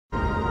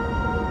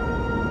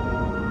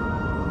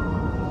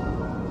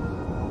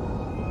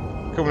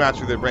coming at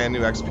you with a brand new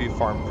XP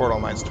farm, Portal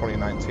Knights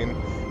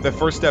 2019. The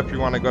first step, you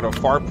want to go to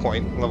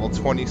Farpoint, level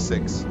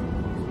 26.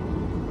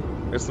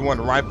 It's the one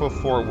right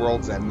before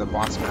World's End, the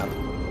boss map.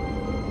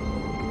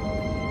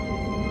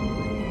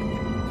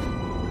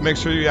 Make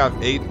sure you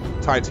have 8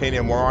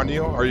 titanium ore on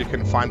you, or you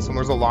can find some.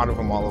 There's a lot of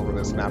them all over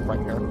this map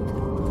right here.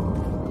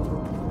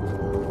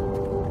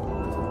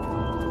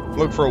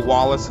 Look for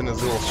Wallace in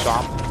his little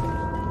shop.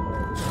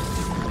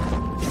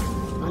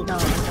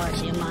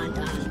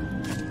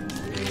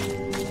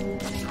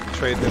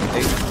 Trade him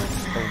 8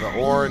 of the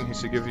ore, and he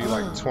should give you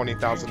like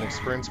 20,000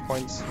 experience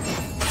points.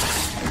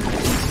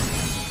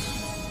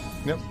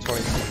 Yep,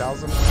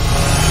 22,000. So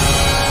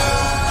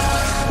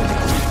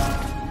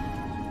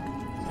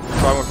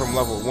I went from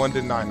level 1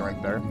 to 9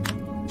 right there.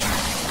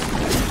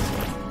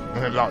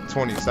 In about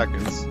 20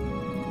 seconds.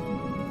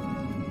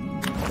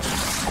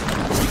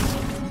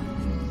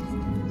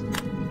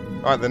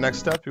 Alright, the next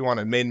step, you want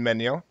a main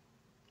menu.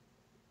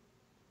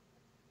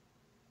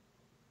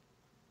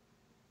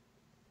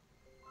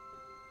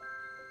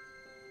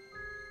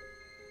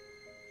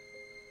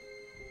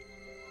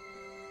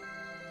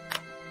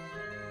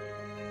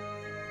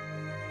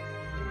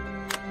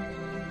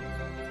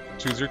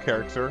 Choose your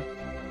character.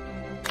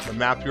 The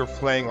map you're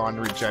playing on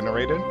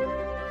regenerated.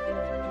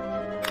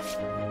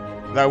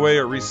 That way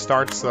it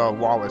restarts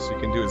Wallace. You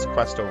can do his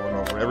quest over and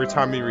over. Every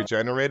time you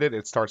regenerate it,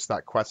 it starts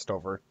that quest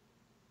over.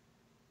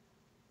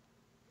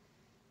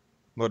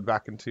 Load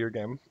back into your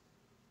game.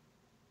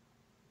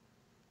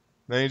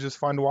 Then you just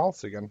find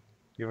Wallace again.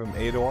 Give him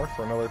 8 ore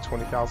for another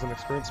 20,000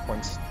 experience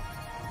points.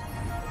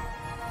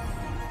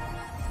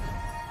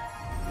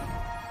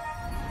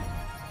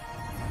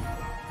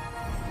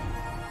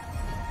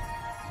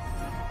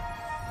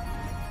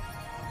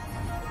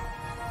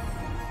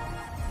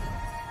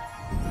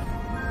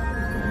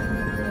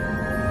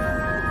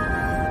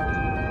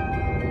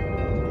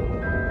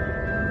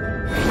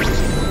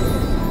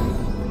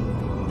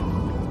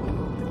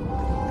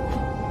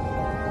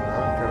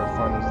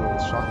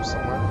 Shop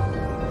somewhere.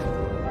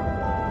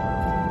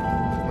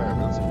 There it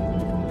is.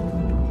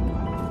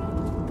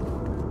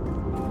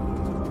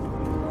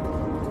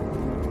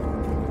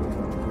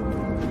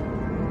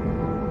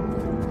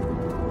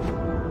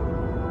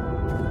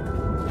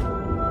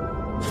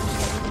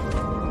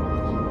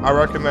 I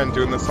recommend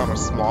doing this on a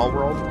small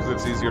world because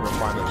it's easier to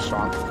find a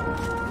shop.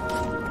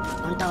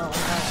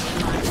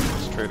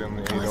 Just trade in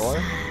the 8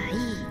 ore.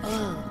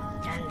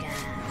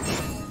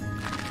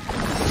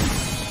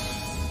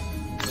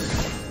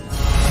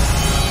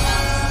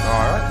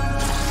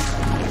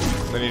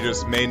 Then you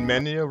just main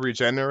menu,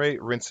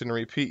 regenerate, rinse and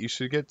repeat. You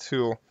should get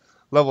to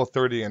level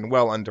 30 in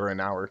well under an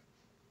hour.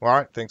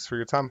 Alright, thanks for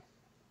your time.